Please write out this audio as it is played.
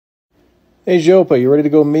Hey, Jopa, you ready to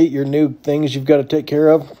go meet your new things you've got to take care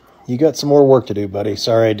of? You got some more work to do, buddy.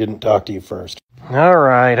 Sorry I didn't talk to you first. All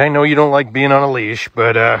right, I know you don't like being on a leash,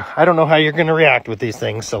 but I don't know how you're going to react with these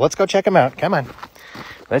things, so let's go check them out. Come on.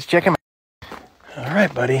 Let's check them out. All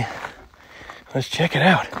right, buddy. Let's check it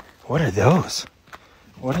out. What are those?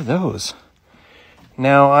 What are those?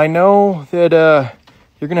 Now, I know that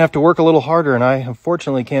you're going to have to work a little harder, and I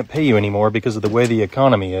unfortunately can't pay you anymore because of the way the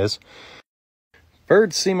economy is.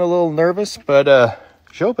 Birds seem a little nervous, but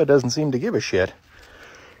Jopa doesn't seem to give a shit.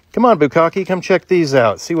 Come on, Bukkake, come check these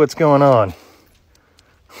out. See what's going on.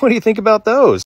 What do you think about those?